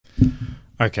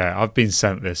Okay, I've been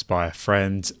sent this by a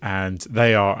friend and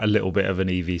they are a little bit of an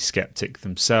EV skeptic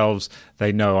themselves.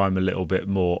 They know I'm a little bit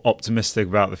more optimistic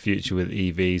about the future with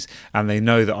EVs, and they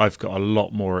know that I've got a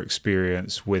lot more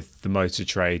experience with the motor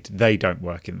trade. They don't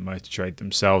work in the motor trade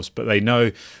themselves, but they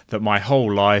know that my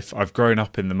whole life I've grown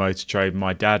up in the motor trade.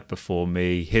 My dad before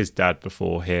me, his dad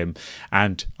before him,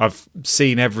 and I've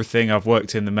seen everything. I've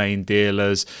worked in the main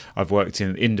dealers, I've worked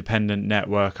in independent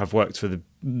network, I've worked for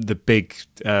the big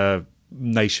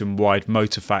nationwide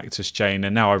motor factors chain,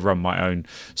 and now I run my own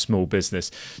small business.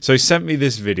 So he sent me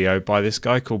this video by this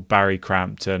guy called Barry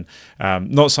Crampton,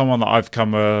 not someone that I've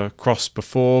come across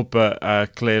before, but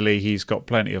clearly he's got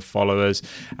plenty of followers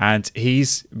and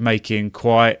he's making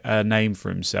quite a name for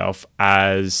himself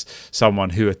as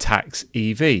someone who attacks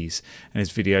EVs, and his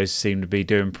videos seem to be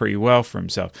doing pretty well for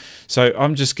himself. So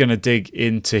I'm just going to dig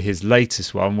into his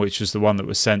latest one, which was the one that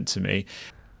was sent to me.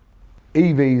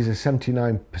 EVs are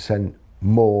 79%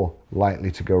 more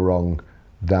likely to go wrong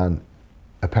than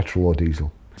a petrol or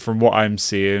diesel. From what I'm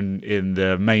seeing in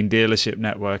the main dealership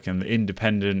network and the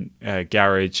independent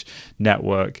garage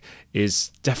network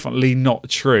is definitely not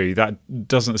true. That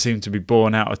doesn't seem to be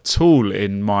borne out at all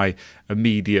in my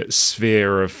immediate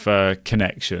sphere of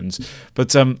connections.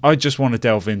 But I just want to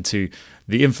delve into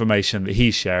the information that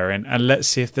he's sharing and let's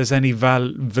see if there's any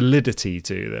validity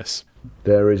to this.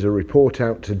 There is a report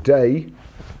out today,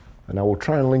 and I will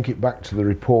try and link it back to the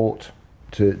report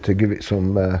to give it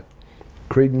some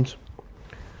credence.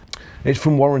 It's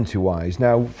from Warranty Wise.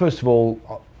 Now, first of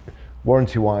all,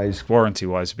 Warranty Wise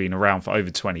have been around for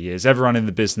over 20 years. Everyone in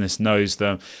the business knows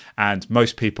them, and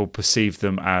most people perceive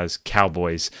them as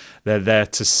cowboys. They're there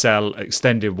to sell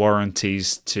extended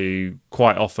warranties to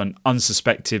quite often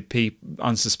unsuspecting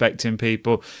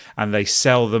people, and they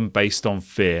sell them based on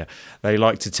fear. They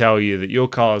like to tell you that your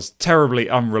car's terribly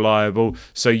unreliable,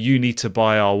 so you need to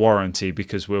buy our warranty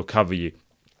because we'll cover you.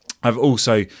 I've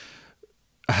also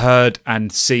heard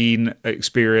and seen,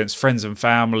 experienced friends and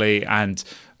family and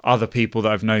other people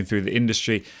that I've known through the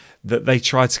industry that they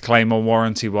try to claim on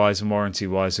Warranty Wise, and Warranty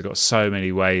Wise have got so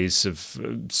many ways of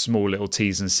small little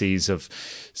T's and C's of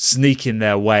sneaking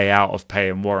their way out of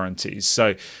paying warranties.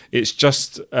 So it's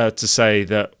just to say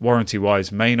that Warranty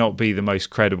Wise may not be the most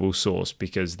credible source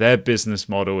because their business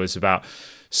model is about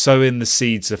sowing the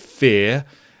seeds of fear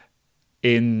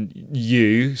in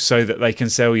you so that they can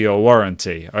sell you a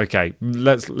warranty. Okay,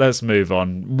 let's move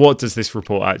on. What does this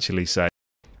report actually say?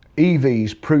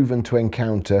 EVs proven to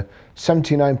encounter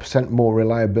 79% more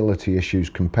reliability issues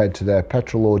compared to their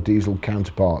petrol or diesel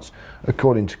counterparts,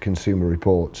 according to Consumer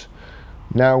Reports.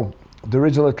 Now, there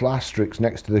is a little asterisk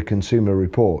next to the Consumer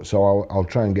Report, so I'll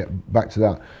try and get back to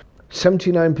that.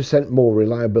 79% more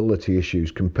reliability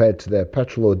issues compared to their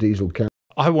petrol or diesel counterparts.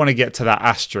 I want to get to that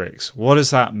asterisk. What does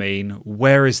that mean?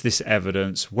 Where is this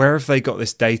evidence? Where have they got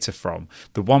this data from?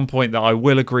 The one point that I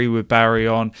will agree with Barry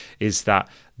on is that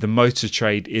the motor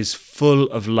trade is full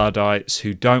of Luddites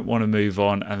who don't want to move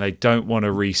on, and they don't want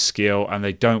to reskill, and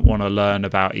they don't want to learn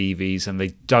about EVs, and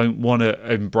they don't want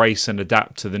to embrace and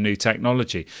adapt to the new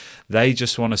technology. They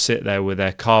just want to sit there with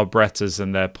their carburetors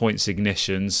and their points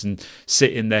ignitions and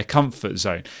sit in their comfort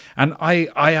zone. And I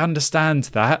understand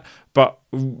that, but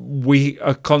we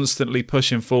are constantly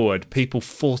pushing forward. People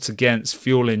fought against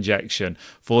fuel injection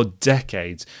for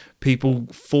decades. People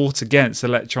fought against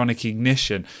electronic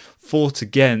ignition, fought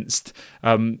against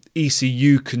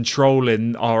ECU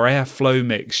controlling our airflow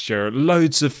mixture,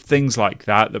 loads of things like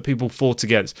that people fought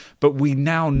against. But we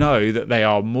now know that they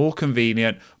are more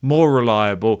convenient, more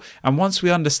reliable, and once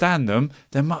we understand them,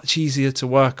 they're much easier to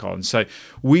work on. So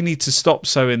we need to stop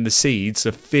sowing the seeds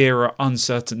of fear,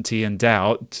 uncertainty and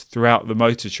doubt throughout the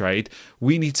motor trade.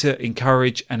 We need to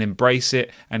encourage and embrace it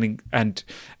and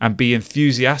be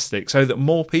enthusiastic so that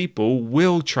more people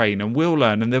will train and will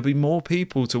learn, and there'll be more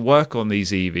people to work on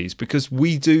these EVs because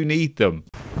we do need them.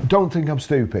 Don't think I'm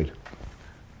stupid.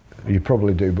 You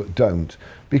probably do, but don't.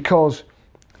 Because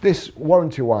this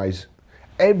Warranty Wise,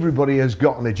 everybody has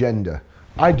got an agenda.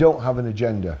 I don't have an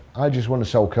agenda. I just want to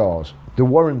sell cars. The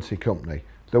warranty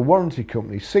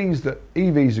company sees that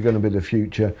EVs are going to be the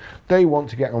future. They want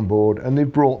to get on board, and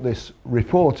they've brought this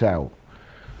report out.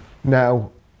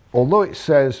 Now, although it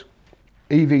says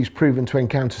EVs proven to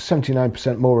encounter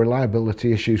 79% more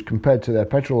reliability issues compared to their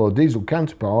petrol or diesel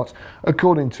counterparts,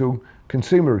 according to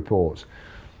Consumer Reports,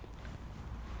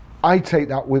 I take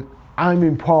that with, I'm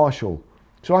impartial,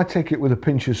 so I take it with a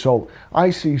pinch of salt. I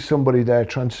see somebody there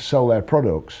trying to sell their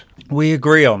products. We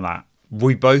agree on that.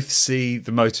 We both see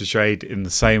the motor trade in the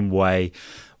same way.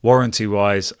 warranty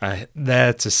wise are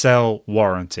there to sell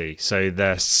warranty. So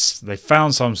they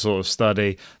found some sort of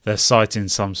study, they're citing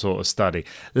some sort of study.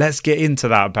 Let's get into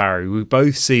that, Barry. We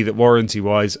both see that warranty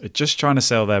wise are just trying to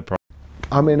sell their product.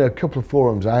 I'm in a couple of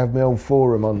forums. I have my own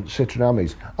forum on Citroen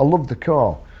Amis. I love the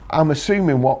car. I'm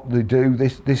assuming what they do,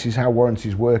 this is how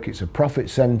warranties work. It's a profit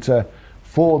centre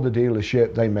for the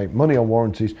dealership. They make money on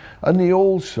warranties, and they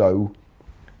also,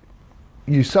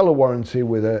 you sell a warranty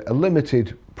with a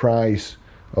limited price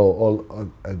or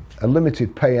a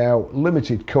limited payout,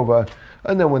 limited cover,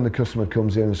 and then when the customer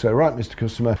comes in and say, right, Mr.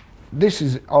 Customer, this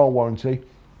is our warranty.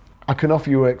 I can offer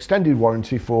you an extended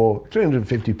warranty for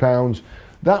 £350.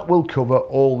 That will cover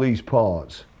all these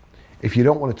parts. If you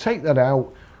don't want to take that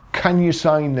out, can you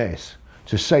sign this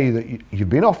to say that you've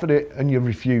been offered it and you've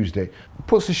refused it?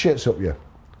 Puts the shits up you.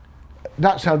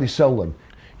 That's how they sell them.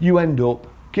 You end up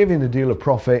giving the dealer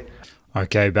profit.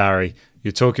 Okay, Barry,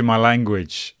 you're talking my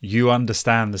language. You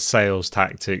understand the sales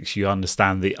tactics. You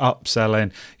understand the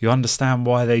upselling. You understand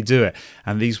why they do it.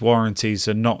 And these warranties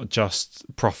are not just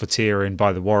profiteering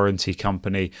by the warranty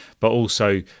company, but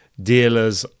also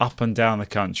dealers up and down the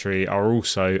country are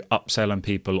also upselling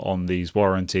people on these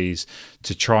warranties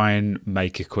to try and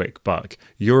make a quick buck.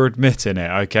 You're admitting it,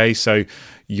 okay? So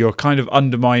you're kind of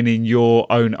undermining your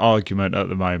own argument at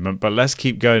the moment, but let's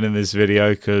keep going in this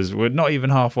video because we're not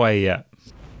even halfway yet.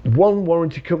 One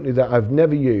warranty company that I've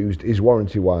never used is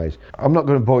Warranty Wise. I'm not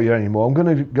going to bore you anymore. I'm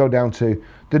going to go down to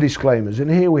the disclaimers,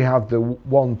 and here we have the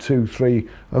 1, 2, 3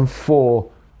 and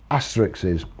 4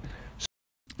 asterisks.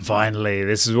 Finally,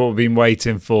 this is what we've been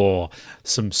waiting for.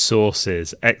 Some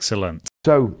sources. Excellent.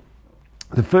 So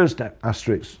the first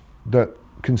asterisk, the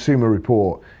Consumer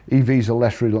Report, EVs are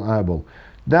less reliable.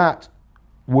 That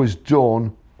was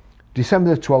done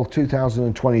December 12,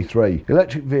 2023.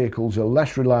 Electric vehicles are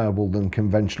less reliable than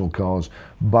conventional cars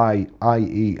by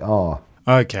IER.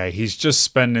 Okay, he's just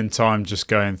spending time just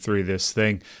going through this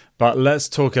thing. But let's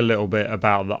talk a little bit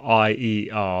about the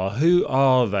IER. Who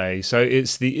are they? So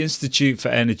it's the Institute for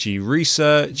Energy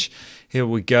Research. Here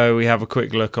we go. We have a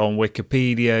quick look on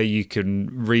Wikipedia. You can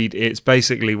read. It's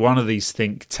basically one of these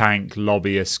think tank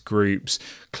lobbyist groups,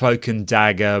 cloak and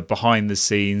dagger, behind the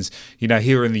scenes. You know,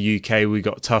 here in the UK, we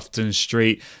got Tufton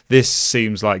Street. This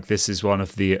seems like this is one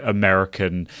of the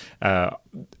American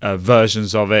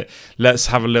versions of it. Let's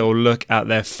have a little look at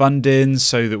their funding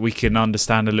so that we can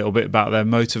understand a little bit about their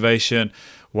motivation.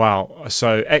 Wow.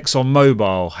 So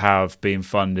ExxonMobil have been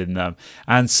funding them,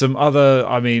 and some other,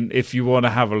 I mean, if you want to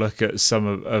have a look at some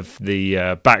of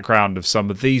the background of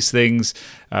some of these things,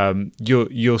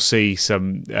 you'll see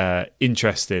some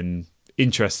interesting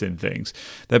things.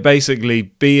 They're basically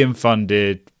being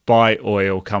funded by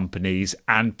oil companies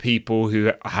and people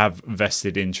who have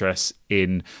vested interests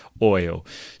in oil.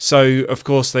 So, of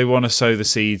course, they want to sow the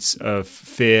seeds of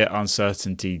fear,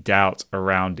 uncertainty, doubt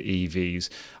around EVs.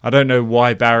 I don't know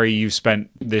why, Barry, you've spent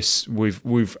this.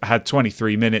 We've had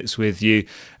 23 minutes with you,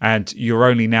 and you're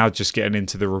only now just getting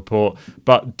into the report.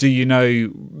 But do you know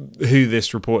who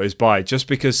this report is by? Just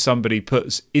because somebody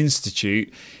puts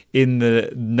Institute in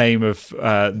the name of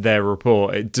their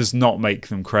report, it does not make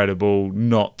them credible,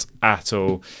 not at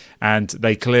all. And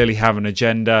they clearly have an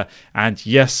agenda. And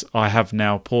yes, I have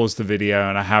now paused the video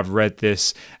and I have read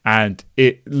this, and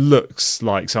it looks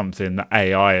like something that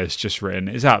AI has just written.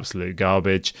 It's absolute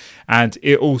garbage. And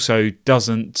it also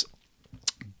doesn't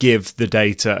give the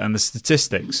data and the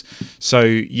statistics. So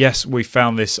yes, we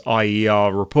found this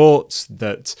IER report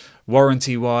that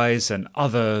Warranty Wise and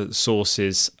other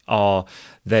sources are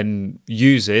then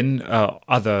using,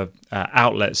 other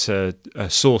outlets are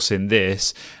sourcing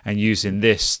this and using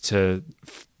this to,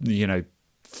 you know,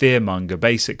 fearmonger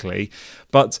basically.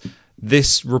 But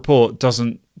this report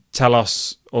doesn't tell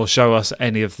us or show us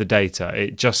any of the data.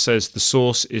 It just says the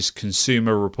source is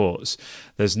Consumer Reports.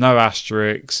 There's no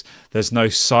asterisks. There's no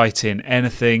citing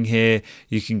anything here.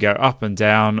 You can go up and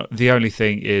down. The only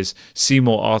thing is see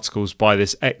more articles by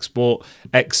this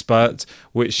expert,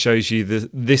 which shows you that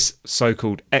this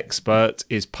so-called expert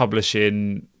is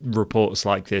publishing reports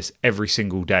like this every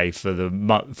single day for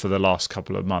the last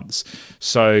couple of months.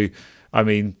 So, I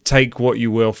mean, take what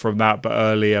you will from that, but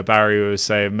earlier Barry was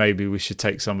saying maybe we should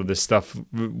take some of this stuff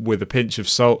with a pinch of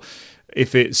salt.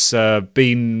 If it's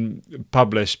been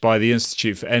published by the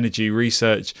Institute for Energy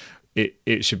Research,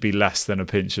 it should be less than a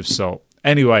pinch of salt.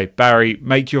 Anyway, Barry,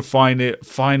 make your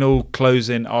final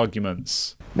closing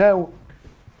arguments. Now,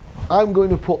 I'm going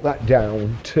to put that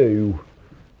down to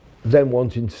them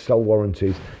wanting to sell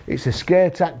warranties. It's a scare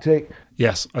tactic.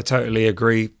 Yes, I totally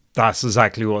agree. That's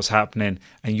exactly what's happening,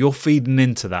 and you're feeding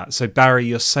into that. So Barry,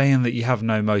 you're saying that you have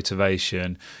no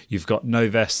motivation, you've got no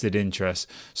vested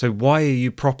interest. So why are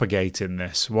you propagating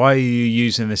this? Why are you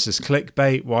using this as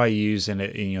clickbait? Why are you using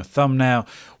it in your thumbnail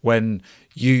when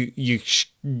you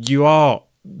are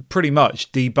pretty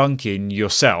much debunking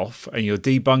yourself, and you're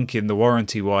debunking the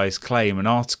Warranty Wise claim and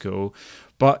article,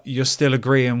 but you're still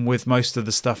agreeing with most of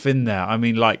the stuff in there? I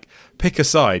mean, like, pick a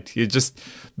side. You're just,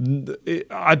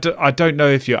 I don't know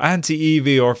if you're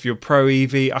anti-EV or if you're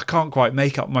pro-EV. I can't quite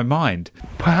make up my mind.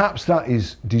 Perhaps that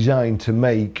is designed to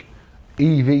make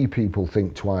EV people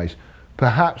think twice.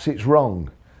 Perhaps it's wrong.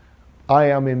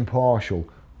 I am impartial,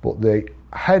 but the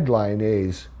headline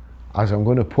is, as I'm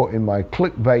going to put in my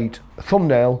clickbait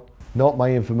thumbnail, not my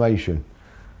information.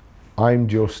 I'm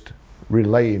just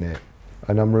relaying it.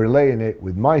 And I'm relaying it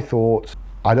with my thoughts.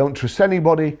 I don't trust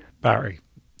anybody. Barry,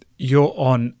 you're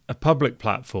on a public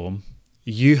platform.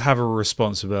 You have a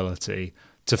responsibility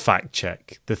to fact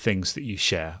check the things that you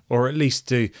share, or at least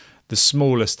do the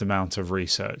smallest amount of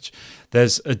research.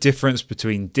 There's a difference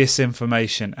between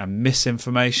disinformation and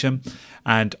misinformation,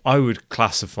 and I would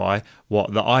classify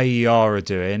what the IER are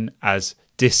doing as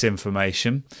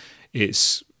disinformation.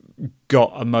 It's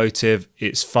got a motive,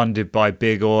 it's funded by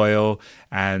big oil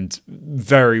and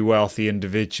very wealthy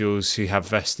individuals who have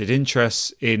vested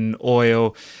interests in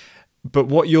oil. But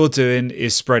what you're doing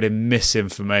is spreading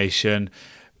misinformation,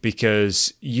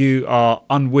 because you are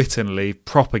unwittingly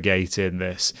propagating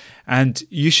this, and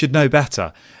you should know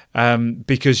better,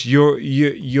 because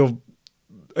you're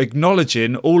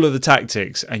acknowledging all of the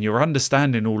tactics and you're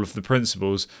understanding all of the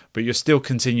principles, but you're still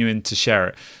continuing to share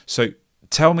it. So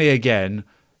tell me again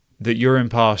that you're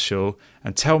impartial,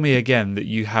 and tell me again that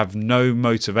you have no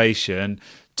motivation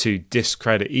to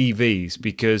discredit EVs,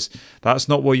 because that's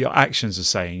not what your actions are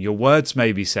saying. Your words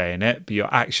may be saying it, but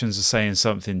your actions are saying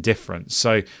something different.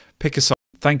 So pick a side.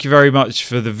 Thank you very much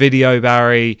for the video,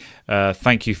 Barry.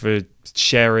 Thank you for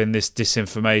sharing this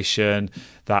disinformation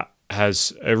that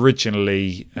has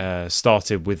originally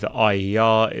started with the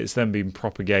IER. It's then been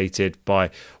propagated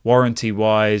by Warranty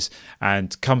Wise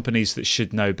and companies that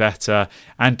should know better.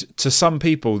 And to some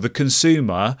people, the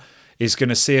consumer is going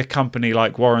to see a company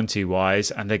like Warranty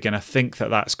Wise and they're going to think that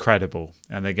that's credible,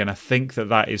 and they're going to think that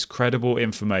that is credible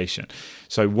information.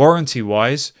 So Warranty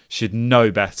Wise should know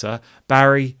better.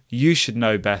 Barry, you should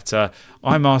know better.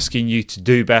 I'm asking you to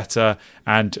do better,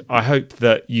 and I hope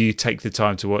that you take the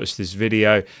time to watch this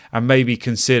video and maybe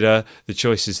consider the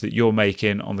choices that you're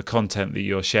making on the content that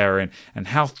you're sharing and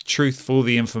how truthful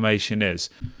the information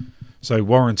is. So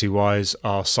Warranty Wise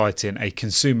are citing a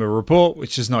consumer report,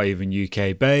 which is not even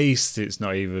UK based. It's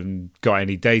not even got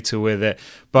any data with it.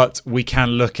 But we can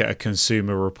look at a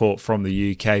consumer report from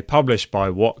the UK published by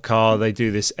What Car. They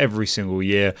do this every single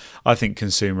year. I think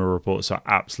consumer reports are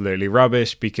absolutely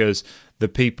rubbish, because the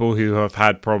people who have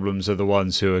had problems are the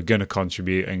ones who are going to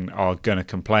contribute and are going to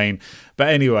complain. But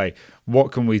anyway,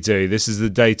 what can we do? This is the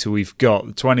data we've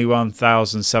got,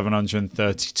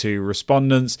 21,732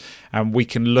 respondents, and we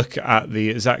can look at the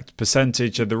exact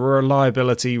percentage of the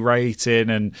reliability rating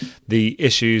and the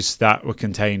issues that were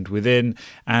contained within.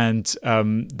 And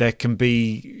there can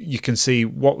be, you can see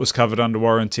what was covered under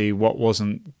warranty, what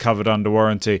wasn't covered under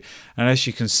warranty. And as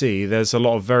you can see, there's a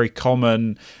lot of very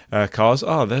common cars.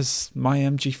 Oh, there's my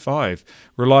MG5.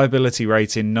 Reliability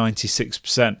rating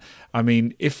 96%. I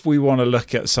mean, if we want to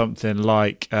look at something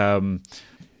like,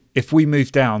 if we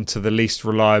move down to the least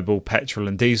reliable petrol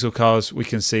and diesel cars, we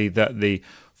can see that the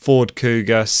Ford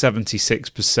Kuga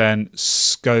 76%,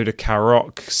 Skoda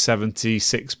Karoq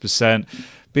 76%,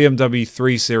 BMW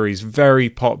 3 Series, very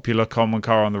popular common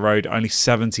car on the road, only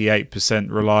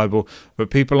 78% reliable, but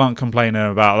people aren't complaining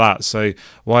about that. So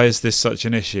why is this such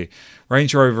an issue?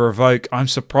 Range Rover Evoque, I'm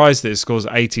surprised that it scores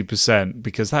 80%,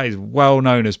 because that is well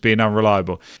known as being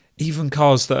unreliable. Even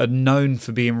cars that are known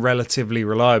for being relatively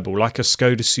reliable, like a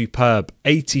Skoda Superb,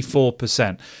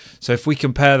 84%. So if we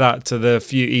compare that to the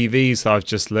few EVs that I've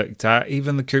just looked at,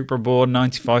 even the Cupra Born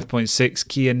 95.6,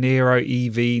 Kia Niro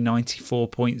EV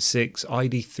 94.6,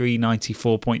 ID3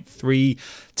 94.3,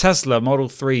 Tesla Model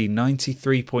 3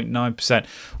 93.9%.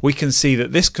 We can see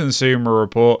that this consumer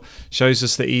report shows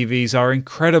us that EVs are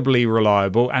incredibly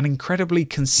reliable and incredibly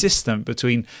consistent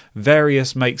between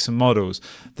various makes and models.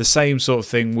 The same sort of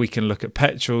thing we can look at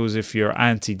petrols. If you're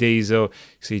anti-diesel, you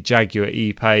see Jaguar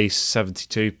E-Pace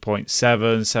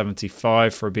 72.7,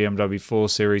 75 for a BMW 4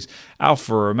 Series,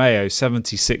 Alfa Romeo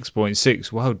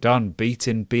 76.6. Well done,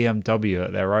 beating BMW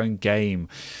at their own game.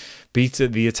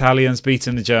 the Italians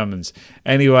beating the Germans.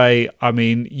 Anyway, I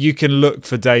mean, you can look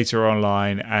for data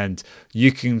online and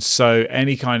you can sow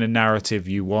any kind of narrative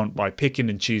you want by picking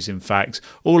and choosing facts.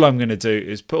 All I'm going to do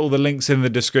is put all the links in the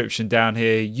description down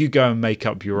here. You go and make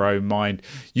up your own mind.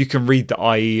 You can read the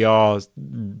IER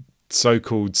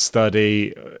so-called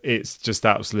study. It's just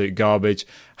absolute garbage.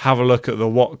 Have a look at the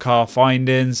What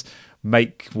findings.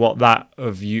 Make what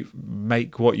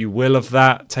you will of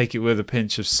that. Take it with a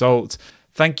pinch of salt.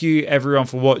 Thank you everyone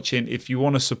for watching. If you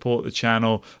want to support the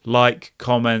channel, like,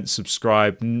 comment,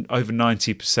 subscribe. Over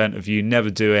 90% of you never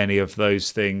do any of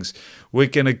those things. We're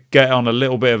going to get on a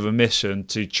little bit of a mission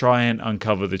to try and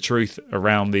uncover the truth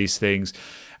around these things.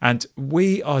 And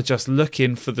we are just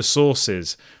looking for the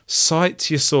sources. Cite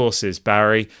your sources,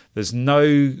 Barry. There's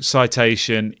no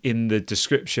citation in the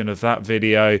description of that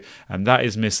video, and that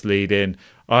is misleading.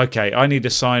 Okay, I need to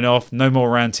sign off. No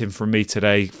more ranting from me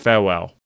today. Farewell.